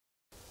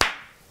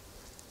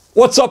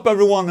What's up,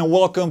 everyone, and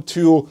welcome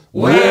to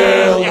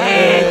Will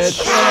It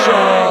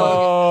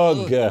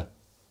Chug?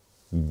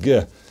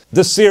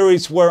 The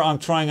series where I'm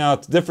trying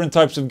out different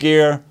types of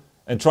gear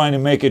and trying to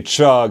make it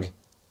chug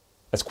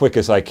as quick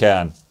as I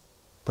can.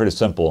 Pretty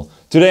simple.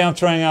 Today I'm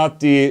trying out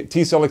the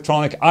TC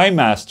Electronic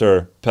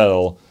Eyemaster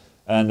pedal,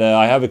 and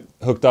I have it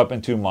hooked up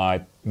into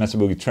my Mesa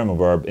Boogie trim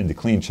reverb in the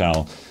clean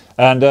channel.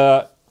 And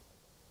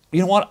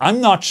you know what?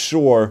 I'm not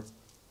sure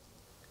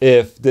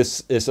if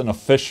this is an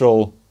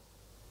official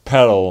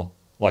pedal,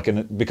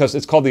 because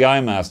it's called the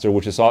Eyemaster,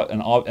 which is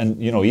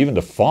and you know, even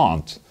the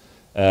font,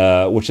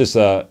 which is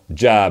a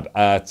jab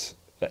at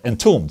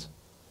Entombed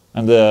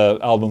and the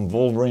album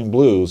Wolverine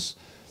Blues.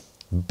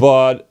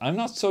 But I'm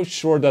not so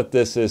sure that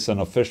this is an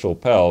official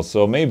pedal.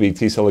 So maybe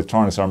TC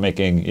Electronics are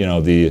making, you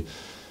know,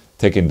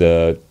 taking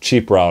the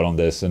cheap route on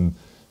this, and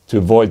to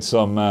avoid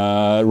some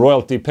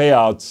royalty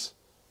payouts,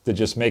 to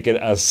just make it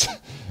as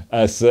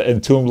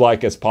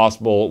Entombed-like as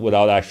possible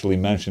without actually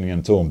mentioning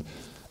Entombed.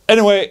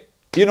 Anyway,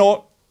 you know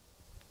what?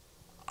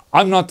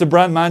 I'm not the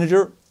brand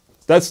manager.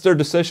 That's their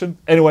decision.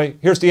 Anyway,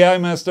 here's the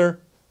Eyemaster,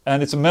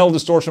 and it's a metal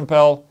distortion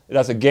pedal. It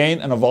has a gain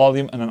and a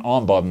volume and an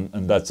on button,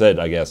 and that's it,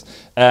 I guess.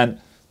 And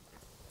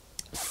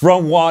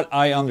from what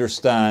I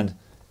understand,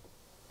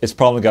 it's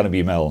probably going to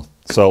be metal.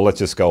 So let's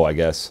just go, I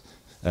guess.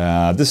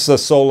 This is a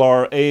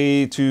Solar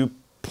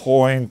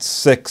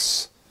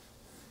A2.6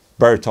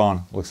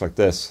 baritone. Looks like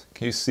this.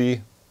 Can you see?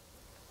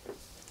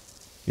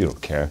 You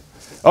don't care.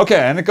 Okay,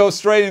 and it goes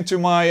straight into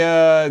my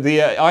the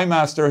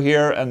Eyemaster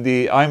here, and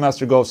the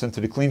Eyemaster goes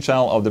into the clean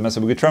channel of the Mesa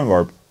Boogie trim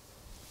reverb.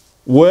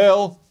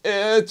 Will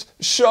it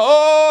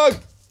chug?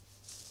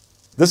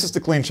 This is the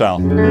clean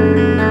channel.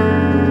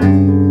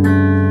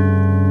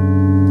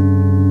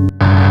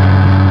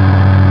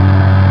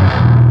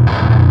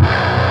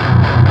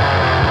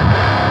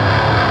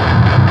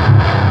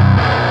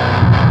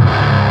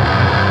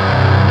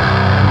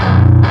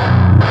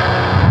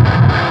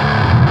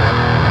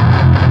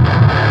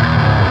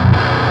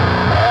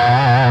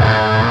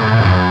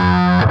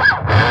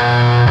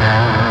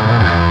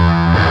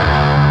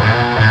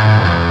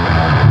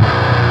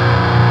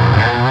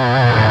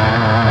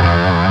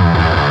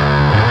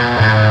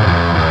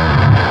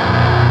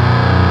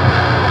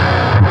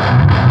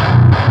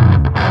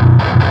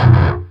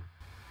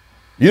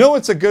 You know,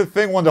 it's a good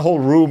thing when the whole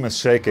room is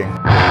shaking.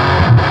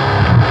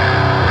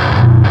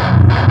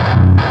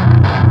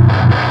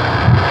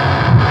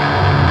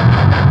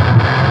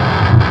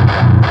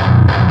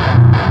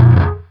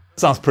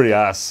 Sounds pretty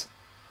ass.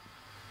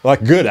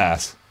 Like good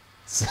ass.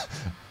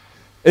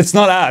 It's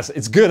not ass,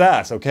 it's good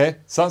ass, okay?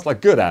 Sounds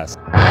like good ass.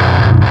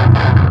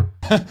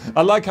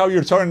 I like how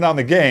you're turning down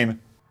the gain.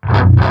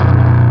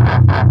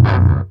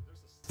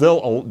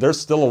 There's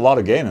still a lot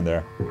of gain in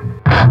there.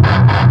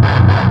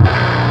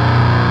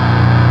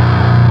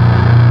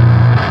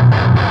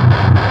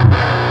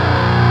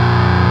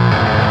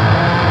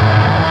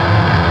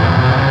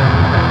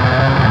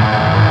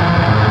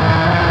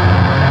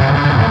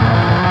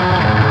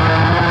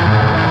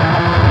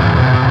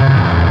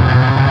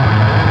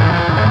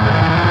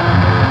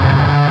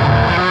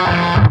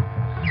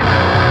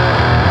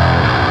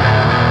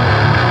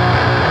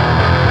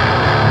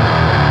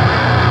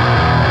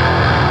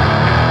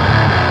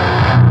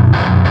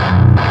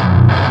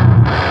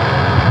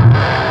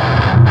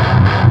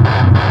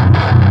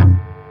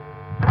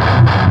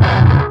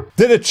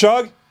 Did it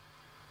chug?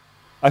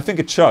 I think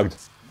it chugged.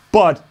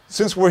 But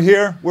since we're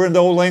here, we're in the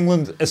old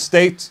Englund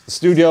estate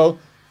studio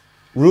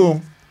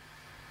room,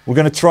 we're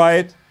gonna try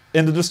it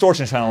in the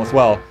distortion channel as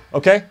well.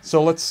 Okay,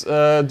 so let's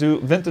do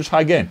vintage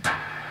high gain.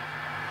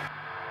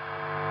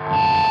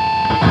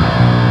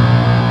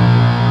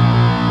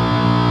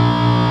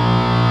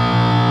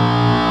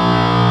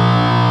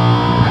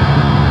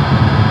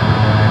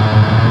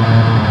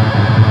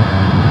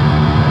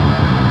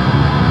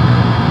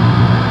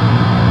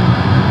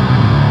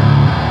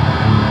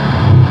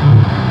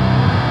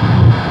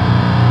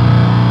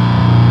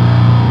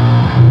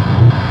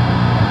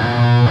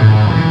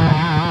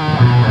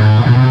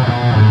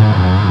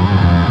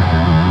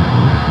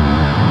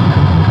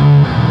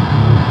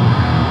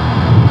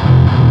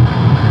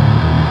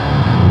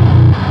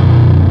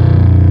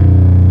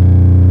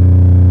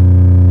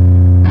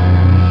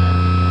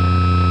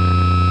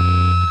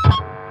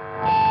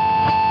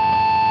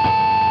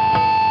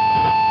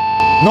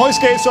 Noise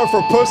gates are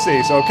for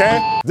pussies,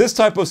 okay? This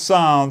type of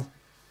sound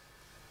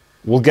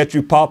will get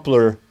you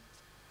popular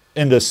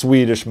in the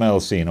Swedish metal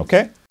scene,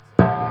 okay?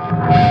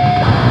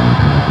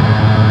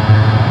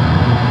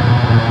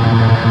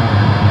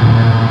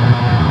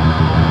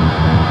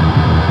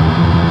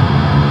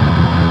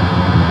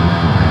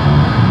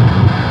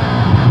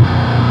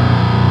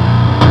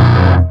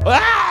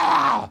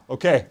 Ah!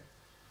 Okay,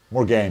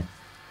 more gain.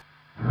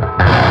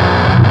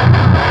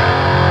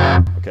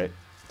 Okay,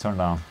 turn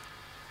down.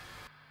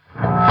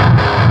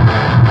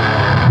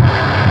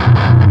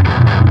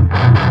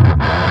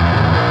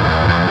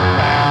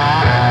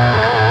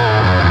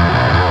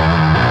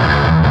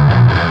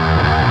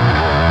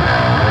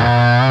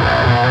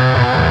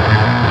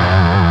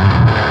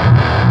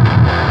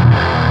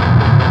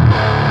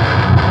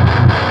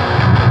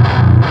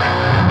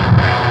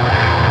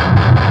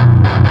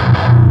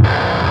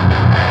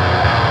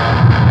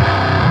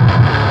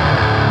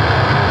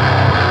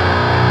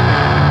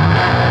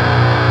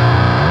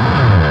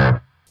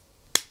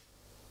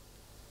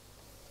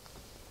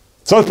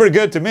 Sounds pretty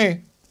good to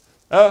me.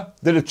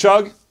 Did it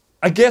chug?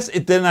 I guess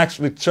it didn't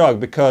actually chug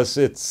because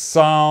it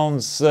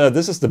sounds...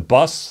 this is the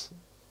buzz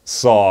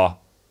saw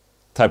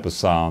type of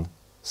sound.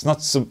 It's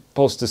not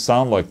supposed to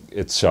sound like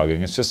it's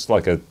chugging. It's just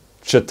like a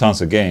shit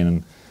tons of gain, and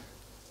it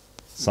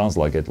sounds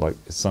like it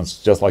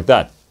sounds just like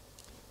that.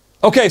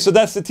 Okay, so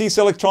that's the TC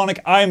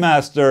Electronic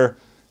Eyemaster,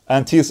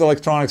 and TC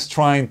Electronics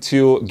trying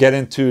to get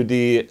into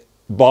the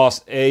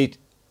Boss HM2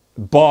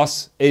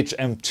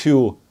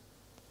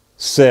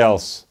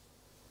 sales.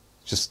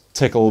 Just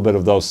take a little bit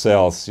of those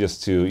sales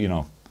just to, you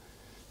know,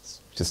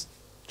 just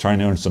trying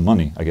to earn some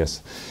money, I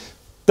guess.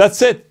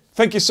 That's it.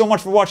 Thank you so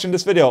much for watching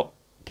this video.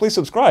 Please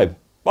subscribe.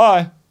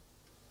 Bye.